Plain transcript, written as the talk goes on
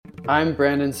I'm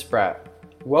Brandon Spratt.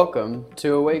 Welcome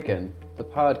to Awaken, the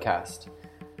podcast.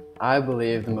 I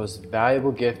believe the most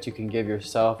valuable gift you can give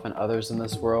yourself and others in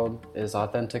this world is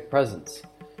authentic presence.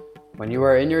 When you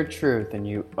are in your truth and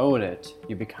you own it,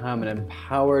 you become an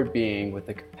empowered being with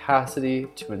the capacity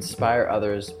to inspire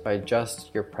others by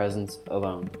just your presence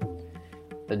alone.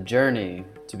 The journey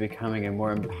to becoming a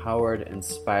more empowered,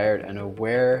 inspired, and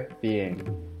aware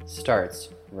being starts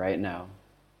right now.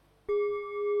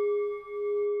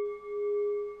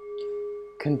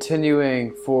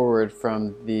 Continuing forward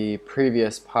from the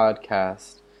previous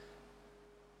podcast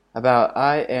about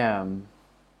I am,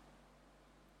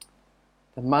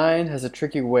 the mind has a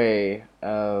tricky way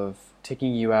of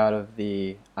taking you out of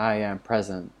the I am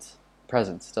presence,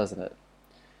 doesn't it?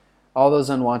 All those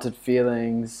unwanted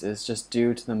feelings is just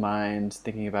due to the mind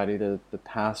thinking about either the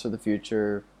past or the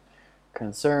future,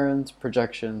 concerns,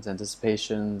 projections,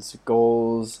 anticipations,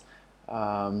 goals,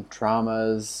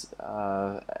 traumas.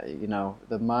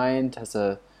 The mind has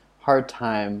a hard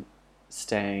time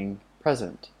staying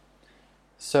present.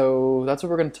 So that's what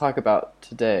we're going to talk about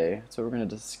today. That's what we're going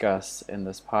to discuss in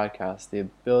this podcast, the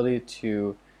ability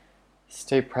to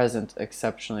stay present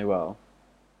exceptionally well.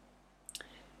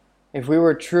 If we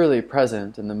were truly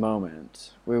present in the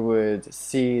moment, we would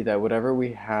see that whatever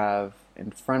we have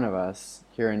in front of us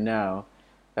here and now,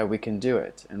 that we can do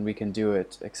it, and we can do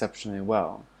it exceptionally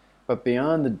well. But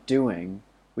beyond the doing,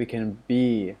 we can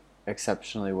be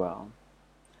exceptionally well.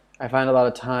 I find a lot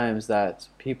of times that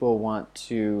people want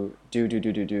to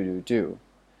do,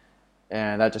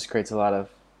 and that just creates a lot of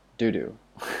doo-doo,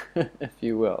 if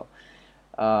you will.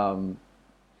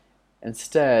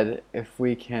 Instead, if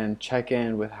we can check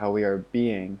in with how we are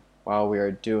being while we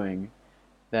are doing,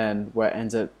 then what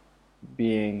ends up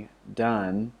being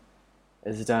done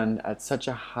is done at such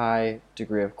a high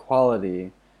degree of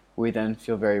quality, we then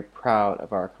feel very proud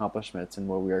of our accomplishments and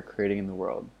what we are creating in the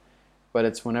world. But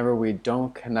it's whenever we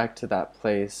don't connect to that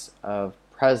place of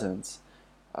presence,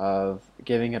 of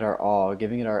giving it our all,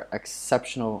 giving it our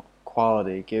exceptional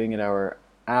quality, giving it our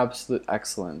absolute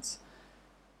excellence,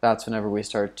 that's whenever we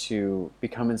start to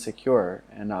become insecure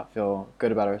and not feel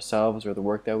good about ourselves or the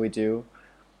work that we do,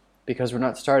 because we're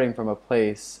not starting from a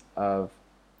place of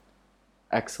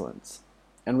excellence.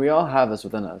 And we all have this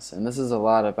within us, and this is a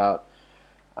lot about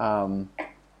what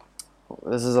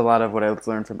I've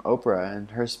learned from Oprah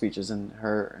and her speeches and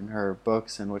her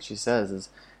books, and what she says is,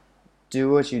 do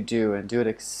what you do and do it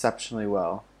exceptionally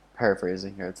well.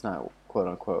 Paraphrasing here, it's not quote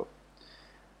unquote.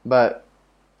 But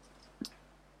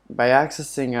by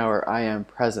accessing our I am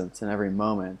presence in every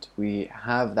moment, we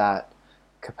have that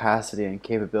capacity and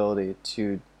capability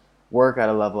to work at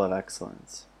a level of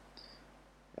excellence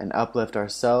and uplift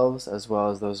ourselves as well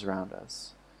as those around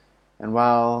us. And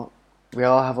while we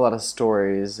all have a lot of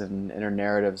stories and inner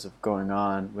narratives of going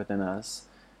on within us,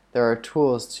 there are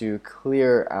tools to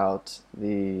clear out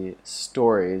the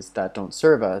stories that don't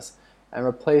serve us and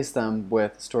replace them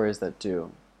with stories that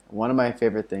do. One of my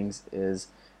favorite things is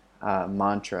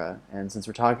mantra. And since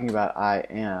we're talking about I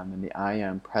am and the I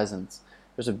am presence,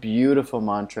 there's a beautiful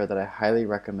mantra that I highly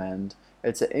recommend.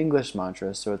 It's an English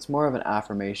mantra, so it's more of an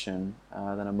affirmation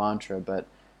than a mantra, but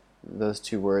those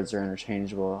two words are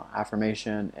interchangeable.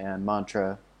 Affirmation and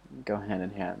mantra go hand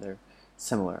in hand. They're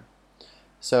similar.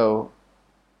 So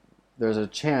there's a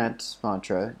chant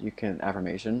mantra,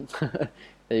 affirmation, that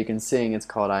you can sing. It's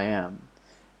called I am.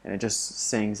 And it just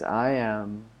sings I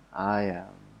am, I am,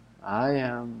 I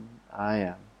am, I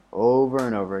am, over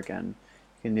and over again.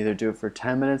 You can either do it for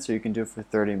 10 minutes or you can do it for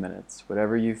 30 minutes,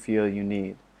 whatever you feel you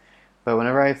need. But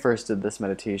whenever I first did this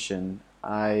meditation,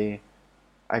 I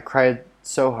cried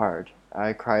so hard.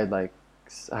 I cried like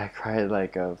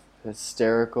a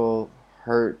hysterical,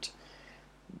 hurt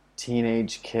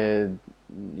teenage kid,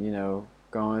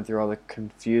 going through all the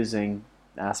confusing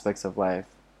aspects of life.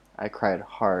 I cried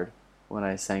hard when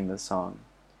I sang this song.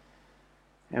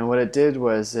 And what it did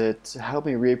was it helped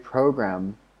me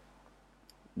reprogram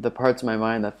the parts of my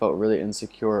mind that felt really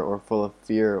insecure or full of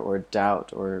fear or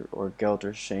doubt or guilt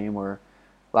or shame or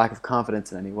lack of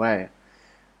confidence in any way.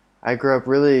 I grew up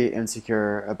really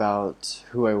insecure about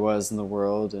who I was in the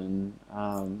world and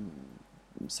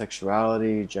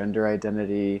sexuality, gender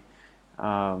identity,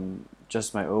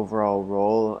 just my overall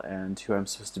role and who I'm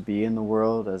supposed to be in the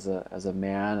world as a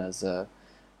man, as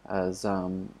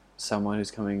someone who's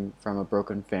coming from a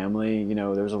broken family.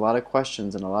 There was a lot of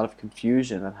questions and a lot of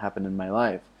confusion that happened in my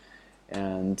life,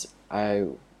 and I,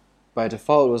 by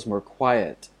default, was more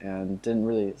quiet and didn't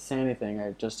really say anything.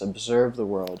 I just observed the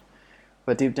world.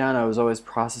 But deep down, I was always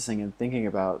processing and thinking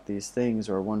about these things,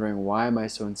 or wondering, why am I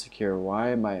so insecure?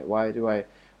 Why do I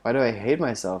Why do I hate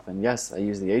myself? And yes, I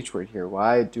use the H word here.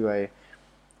 Why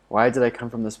did I come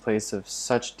from this place of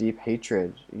such deep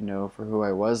hatred, for who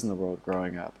I was in the world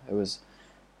growing up? It was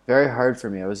very hard for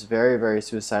me. I was very, very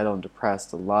suicidal and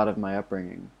depressed a lot of my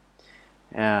upbringing.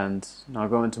 And I'll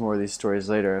go into more of these stories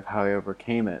later of how I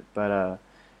overcame it. But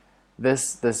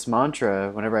this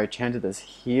mantra, whenever I chanted this,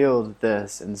 healed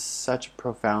this in such a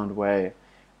profound way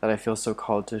that I feel so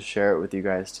called to share it with you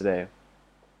guys today.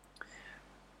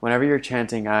 Whenever you're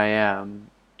chanting I am,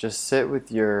 just sit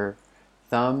with your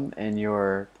thumb and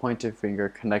your pointer finger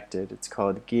connected. It's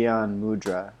called Gyan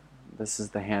Mudra. This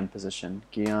is the hand position,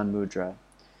 Gyan Mudra.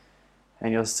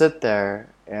 And you'll sit there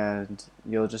and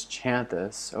you'll just chant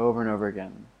this over and over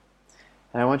again.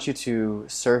 And I want you to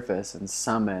surface and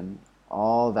summon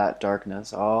all that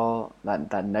darkness, all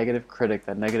that negative critic,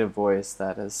 that negative voice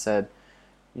that has said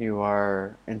you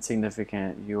are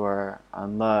insignificant, you are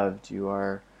unloved, you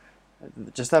are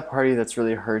just that party that's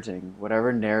really hurting.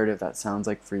 Whatever narrative that sounds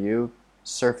like for you,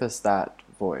 surface that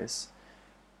voice.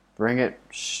 Bring it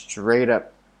straight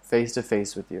up face to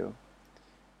face with you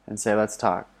and say, let's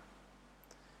talk.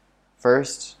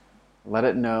 First, let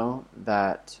it know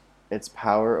that its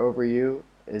power over you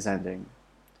is ending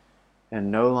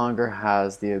and no longer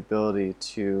has the ability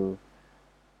to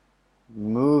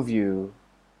move you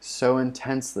so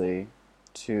intensely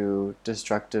to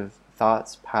destructive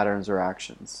thoughts, patterns, or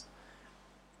actions.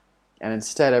 And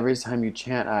instead, every time you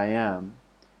chant I am,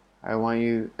 I want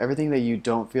you, everything that you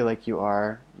don't feel like you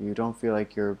don't feel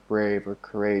like you're brave or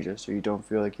courageous, or you don't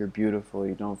feel like you're beautiful,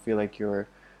 you don't feel like you're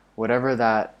whatever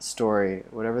that story,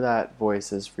 whatever that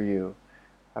voice is for you,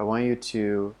 I want you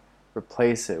to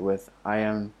replace it with I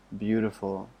am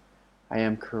beautiful, I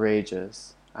am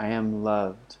courageous, I am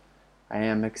loved, I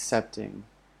am accepting,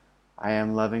 I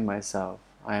am loving myself,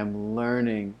 I am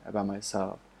learning about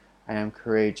myself, I am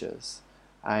courageous,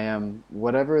 I am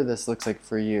whatever this looks like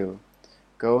for you.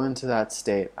 Go into that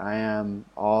state, I am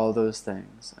all those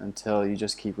things, until you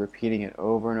just keep repeating it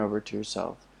over and over to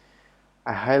yourself.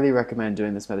 I highly recommend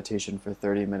doing this meditation for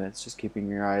 30 minutes, just keeping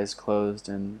your eyes closed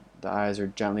and the eyes are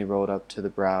gently rolled up to the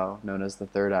brow, known as the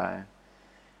third eye.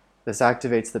 This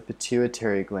activates the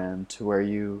pituitary gland to where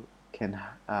you can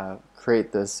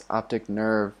create this optic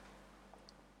nerve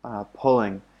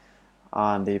pulling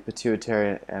on the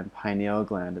pituitary and pineal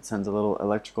gland. It sends a little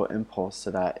electrical impulse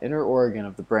to that inner organ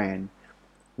of the brain,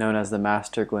 known as the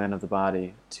master gland of the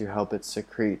body, to help it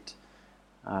secrete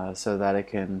so that it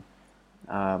can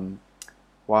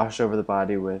wash over the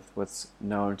body with what's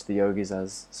known to the yogis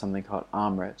as something called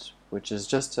Amrit, which is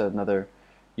just another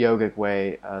yogic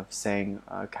way of saying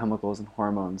chemicals and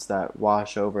hormones that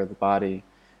wash over the body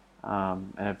in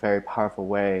a very powerful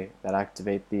way that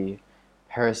activate the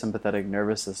parasympathetic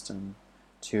nervous system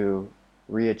to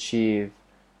re-achieve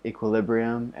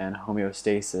equilibrium and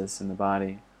homeostasis in the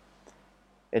body.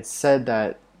 It's said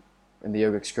that in the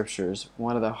yogic scriptures,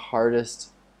 one of the hardest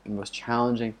and most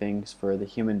challenging things for the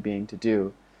human being to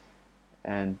do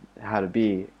and how to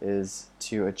be is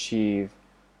to achieve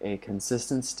a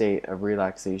consistent state of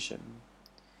relaxation.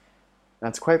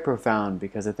 That's quite profound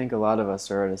because I think a lot of us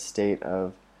are at a state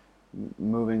of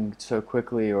moving so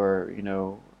quickly or,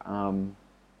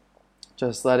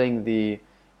 just letting the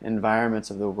environments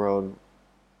of the world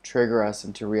trigger us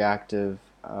into reactive,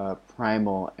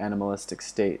 primal, animalistic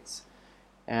states.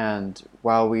 And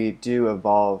while we do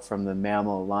evolve from the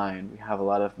mammal line, we have a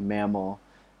lot of mammal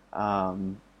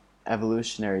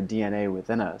evolutionary DNA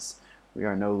within us. We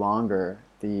are no longer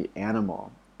the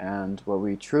animal, and what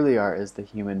we truly are is the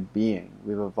human being.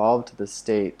 We've evolved to the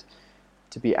state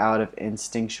to be out of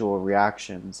instinctual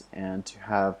reactions and to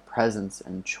have presence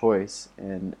and choice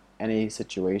in any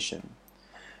situation.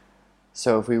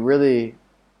 So if we really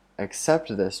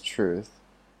accept this truth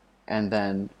and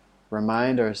then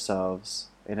remind ourselves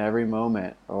in every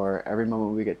moment or every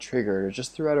moment we get triggered or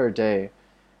just throughout our day,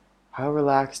 how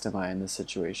relaxed am I in this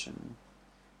situation?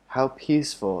 How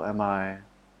peaceful am I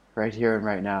right here and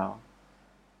right now?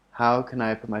 How can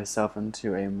I put myself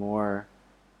into a more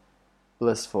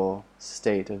blissful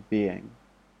state of being?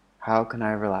 How can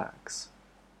I relax?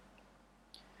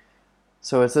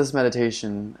 So it's this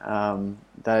meditation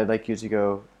that I'd like you to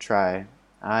go try.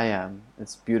 I am.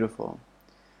 It's beautiful.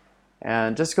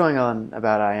 And just going on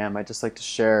about I am, I'd just like to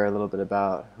share a little bit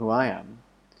about who I am.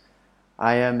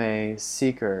 I am a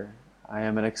seeker. I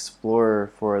am an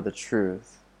explorer for the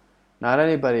truth. Not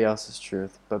anybody else's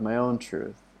truth, but my own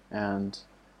truth. And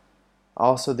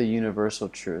also the universal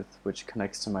truth, which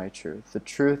connects to my truth. The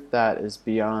truth that is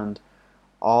beyond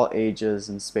all ages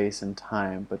and space and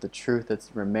time, but the truth that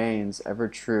remains ever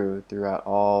true throughout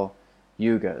all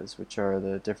yugas, which are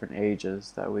the different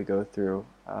ages that we go through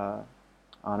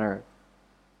on earth.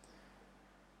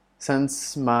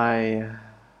 Since my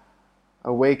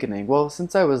awakening, well,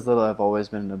 since I was little, I've always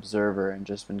been an observer and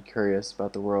just been curious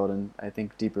about the world in, I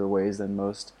think, deeper ways than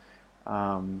most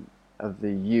um, of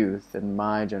the youth in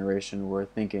my generation were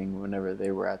thinking whenever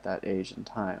they were at that age and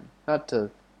time. Not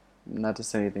to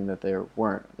say anything that they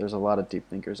weren't. There's a lot of deep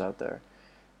thinkers out there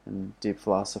and deep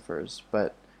philosophers,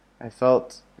 but I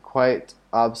felt quite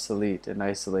obsolete and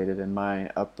isolated in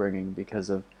my upbringing because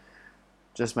of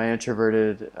just my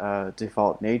introverted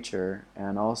default nature,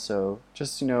 and also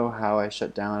just how I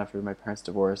shut down after my parents'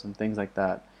 divorce and things like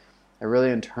that. I really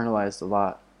internalized a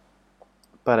lot,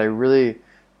 but I really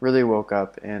woke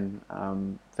up in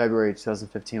February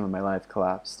 2015 when my life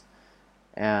collapsed.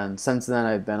 And since then,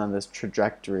 I've been on this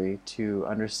trajectory to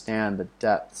understand the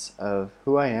depths of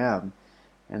who I am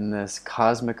in this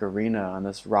cosmic arena on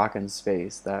this rock and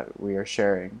space that we are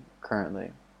sharing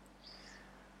currently.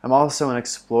 I'm also an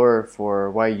explorer for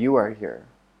why you are here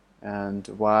and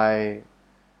why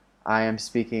I am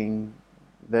speaking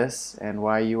this and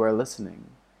why you are listening.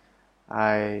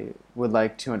 I would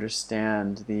like to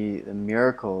understand the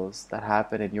miracles that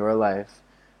happen in your life,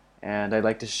 and I'd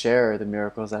like to share the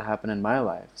miracles that happen in my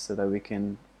life so that we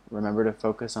can remember to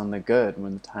focus on the good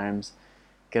when the times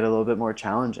get a little bit more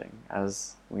challenging,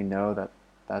 as we know that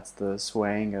that's the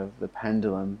swaying of the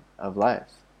pendulum of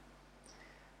life.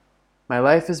 My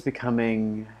life is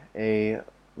becoming a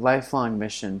lifelong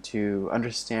mission to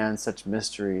understand such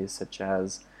mysteries such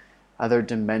as other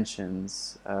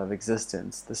dimensions of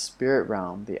existence, the spirit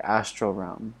realm, the astral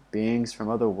realm, beings from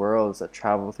other worlds that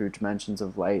travel through dimensions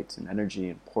of light and energy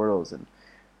and portals and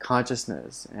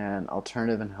consciousness and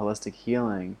alternative and holistic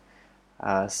healing,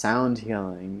 sound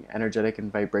healing, energetic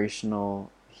and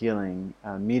vibrational healing,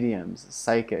 mediums,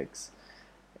 psychics,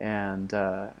 and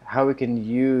how we can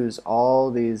use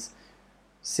all these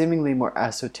seemingly more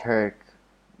esoteric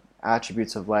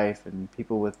attributes of life and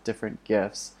people with different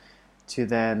gifts to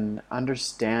then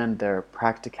understand their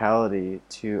practicality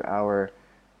to our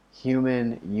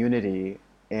human unity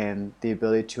and the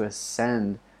ability to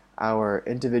ascend our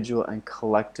individual and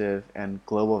collective and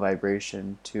global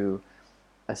vibration to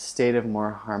a state of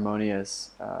more harmonious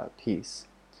peace.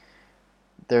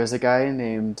 There's a guy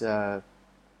named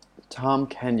Tom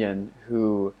Kenyon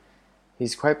who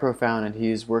he's quite profound, and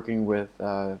he's working with,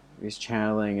 he's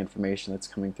channeling information that's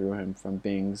coming through him from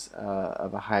beings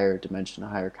of a higher dimension, a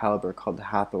higher caliber, called the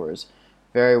Hathors,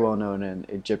 very well known in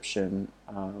Egyptian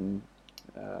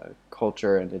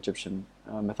culture and Egyptian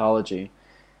mythology.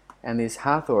 And these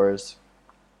Hathors,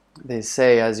 they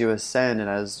say as you ascend and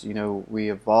as we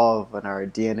evolve and our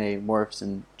DNA morphs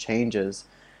and changes,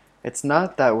 it's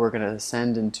not that we're going to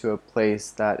ascend into a place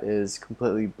that is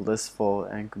completely blissful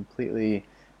and completely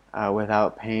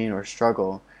without pain or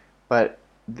struggle, but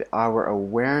our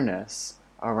awareness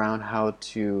around how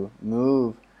to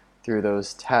move through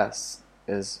those tests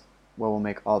is what will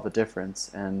make all the difference,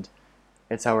 and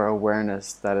it's our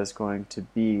awareness that is going to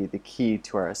be the key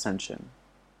to our ascension.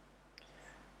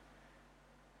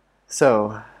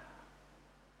 So,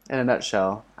 in a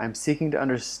nutshell, I'm seeking to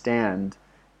understand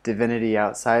divinity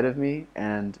outside of me,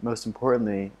 and most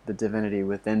importantly, the divinity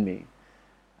within me,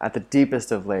 at the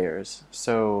deepest of layers.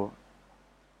 So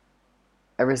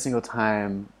every single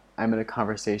time I'm in a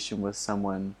conversation with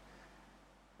someone,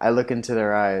 I look into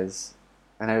their eyes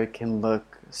and I can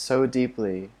look so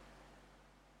deeply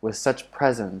with such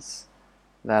presence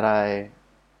that I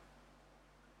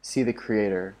see the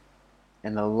Creator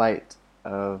in the light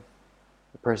of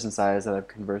the person's eyes that I'm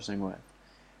conversing with.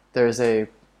 There's a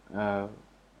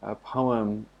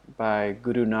poem by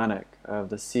Guru Nanak of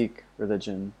the Sikh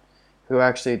religion, who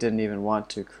actually didn't even want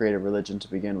to create a religion to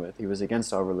begin with. He was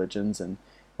against all religions and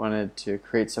wanted to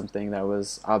create something that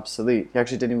was obsolete. He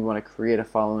actually didn't even want to create a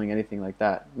following, anything like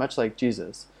that, much like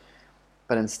Jesus.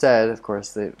 But instead, of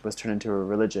course, it was turned into a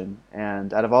religion.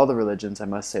 And out of all the religions, I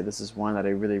must say this is one that I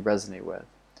really resonate with.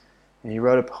 And he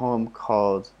wrote a poem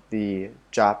called the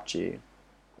Japji.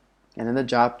 And in the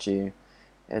Japji,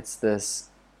 it's this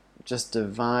just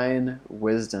divine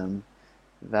wisdom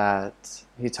that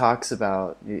he talks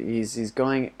about. He's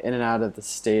going in and out of the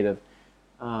state of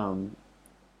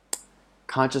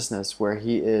consciousness where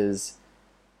he is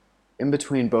in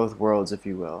between both worlds, if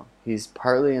you will. He's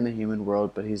partly in the human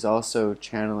world, but he's also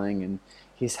channeling, and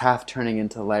he's half turning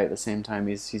into light at the same time.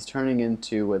 He's turning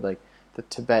into what like the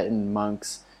Tibetan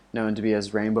monks known to be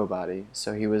as rainbow body.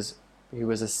 So he was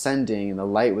ascending, and the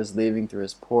light was leaving through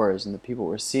his pores, and the people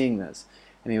were seeing this.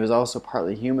 And he was also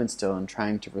partly human still, and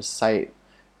trying to recite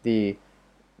the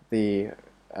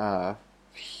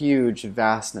huge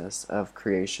vastness of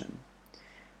creation.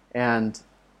 And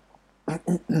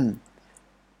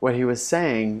what he was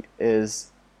saying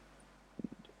is,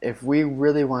 if we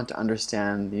really want to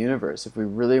understand the universe, if we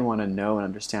really want to know and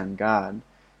understand God,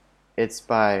 it's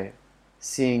by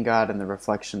seeing God in the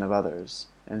reflection of others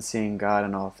and seeing God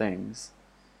in all things.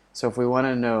 So if we want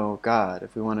to know God,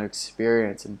 if we want to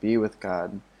experience and be with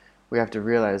God, we have to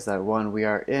realize that, one, we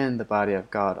are in the body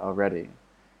of God already,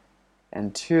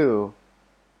 and two,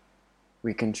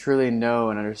 we can truly know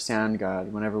and understand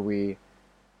God whenever we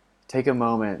take a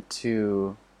moment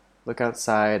to look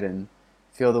outside and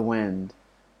feel the wind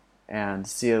and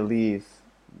see a leaf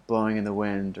blowing in the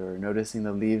wind, or noticing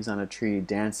the leaves on a tree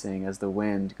dancing as the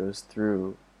wind goes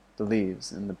through the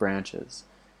leaves and the branches.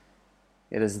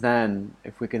 It is then,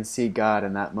 if we can see God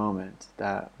in that moment,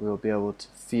 that we will be able to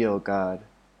feel God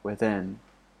within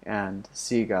and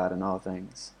see God in all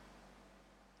things.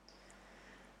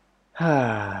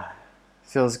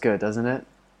 Feels good, doesn't it?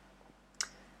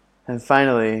 And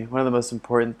finally, one of the most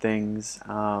important things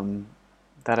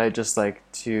that I just like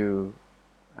to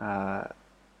uh,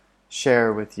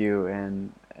 share with you,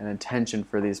 and an intention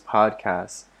for these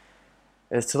podcasts,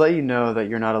 is to let you know that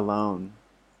you're not alone,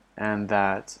 and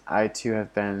that I too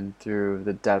have been through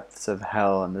the depths of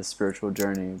hell on this spiritual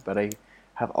journey, but I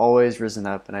have always risen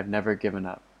up and I've never given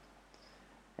up.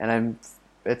 And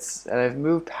I've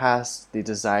moved past the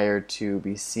desire to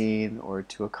be seen or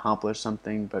to accomplish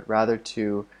something, but rather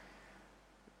to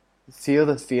feel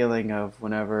the feeling of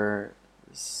whenever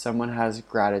someone has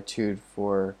gratitude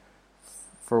for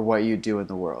what you do in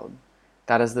the world.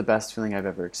 That is the best feeling I've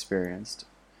ever experienced.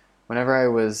 Whenever I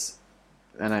was,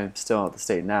 and I'm still at the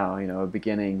state now, a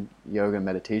beginning yoga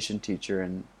meditation teacher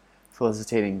and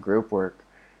facilitating group work,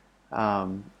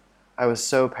 I was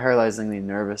so paralyzingly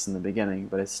nervous in the beginning,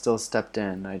 but I still stepped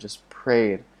in. I just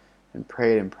prayed and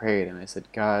prayed and prayed, and I said,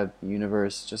 God,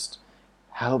 universe, just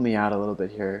help me out a little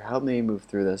bit here. Help me move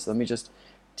through this. Let me just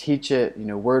teach it,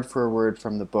 word for word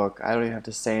from the book. I don't even have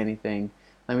to say anything.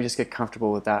 Let me just get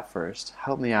comfortable with that first.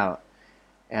 Help me out.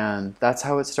 And that's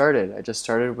how it started. I just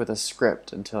started with a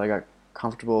script until I got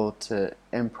comfortable to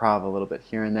improv a little bit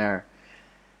here and there.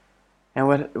 And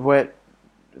what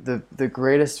the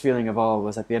greatest feeling of all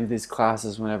was at the end of these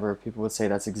classes, whenever people would say,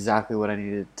 that's exactly what I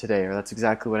needed today, or that's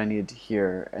exactly what I needed to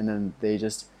hear, and then they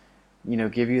just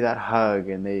give you that hug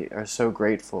and they are so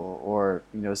grateful. Or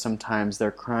sometimes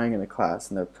they're crying in a class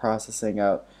and they're processing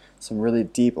out some really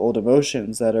deep old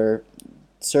emotions that are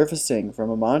surfacing from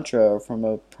a mantra or from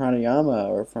a pranayama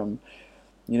or from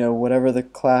whatever the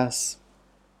class,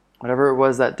 whatever it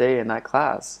was that day in that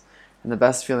class. And the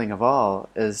best feeling of all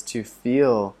is to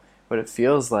feel what it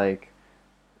feels like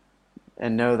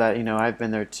and know that I've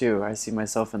been there too. I see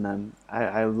myself in them.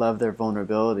 I love their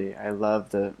vulnerability. I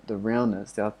love the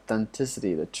realness, the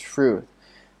authenticity, the truth,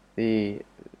 the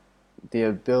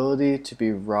ability to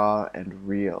be raw and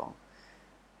real.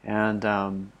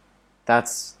 And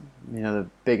that's the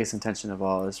biggest intention of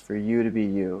all, is for you to be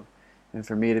you and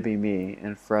for me to be me,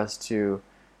 and for us to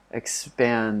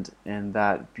expand in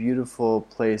that beautiful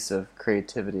place of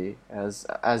creativity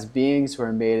as beings who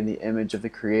are made in the image of the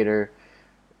Creator,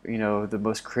 the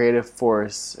most creative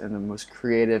force and the most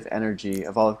creative energy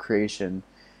of all of creation.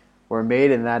 We're made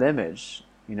in that image,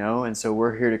 and so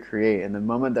we're here to create. And the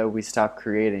moment that we stop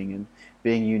creating and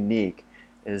being unique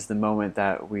is the moment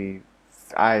that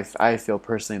I feel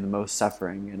personally the most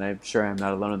suffering, and I'm sure I'm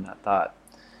not alone in that thought.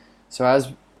 So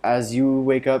as you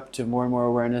wake up to more and more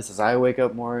awareness, as I wake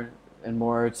up more and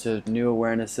more to new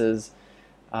awarenesses,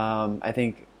 I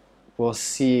think we'll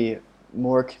see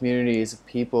more communities of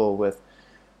people with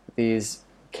these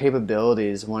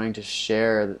capabilities wanting to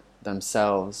share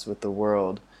themselves with the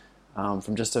world,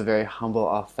 from just a very humble,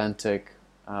 authentic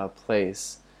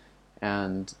place.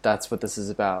 And that's what this is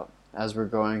about. As we're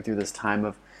going through this time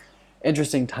of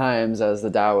interesting times, as the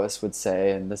Taoists would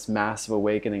say, and this massive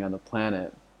awakening on the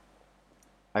planet,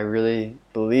 I really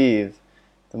believe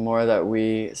the more that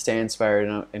we stay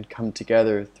inspired and come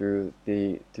together through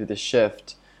the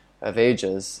shift of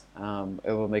ages,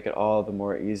 it will make it all the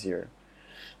more easier.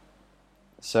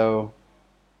 So,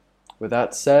 with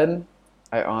that said,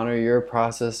 I honor your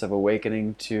process of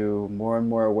awakening to more and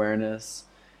more awareness.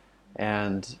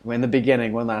 And in the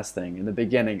beginning, one last thing, in the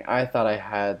beginning, I thought I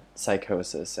had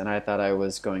psychosis, and I thought I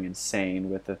was going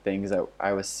insane with the things that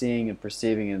I was seeing and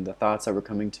perceiving and the thoughts that were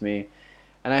coming to me.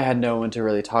 And I had no one to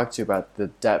really talk to about the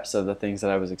depths of the things that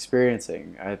I was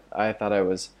experiencing. I thought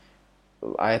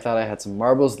I had some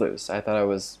marbles loose. I thought I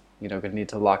was, going to need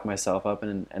to lock myself up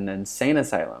in an insane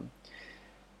asylum.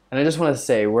 And I just want to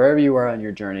say, wherever you are on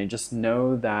your journey, just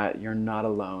know that you're not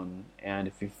alone. And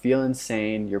if you feel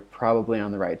insane, you're probably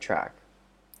on the right track,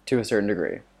 to a certain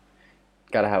degree.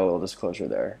 Gotta have a little disclosure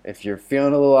there. If you're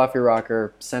feeling a little off your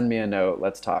rocker, send me a note.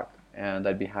 Let's talk. And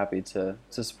I'd be happy to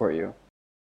support you.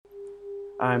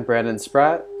 I'm Brandon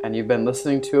Spratt, and you've been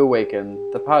listening to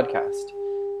Awaken, the podcast.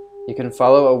 You can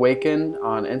follow Awaken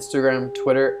on Instagram,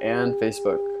 Twitter, and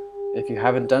Facebook. If you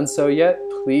haven't done so yet,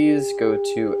 please go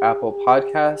to Apple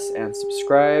Podcasts and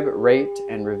subscribe, rate,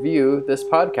 and review this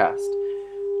podcast.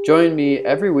 Join me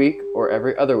every week or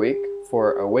every other week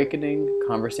for Awakening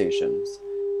Conversations.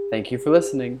 Thank you for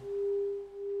listening.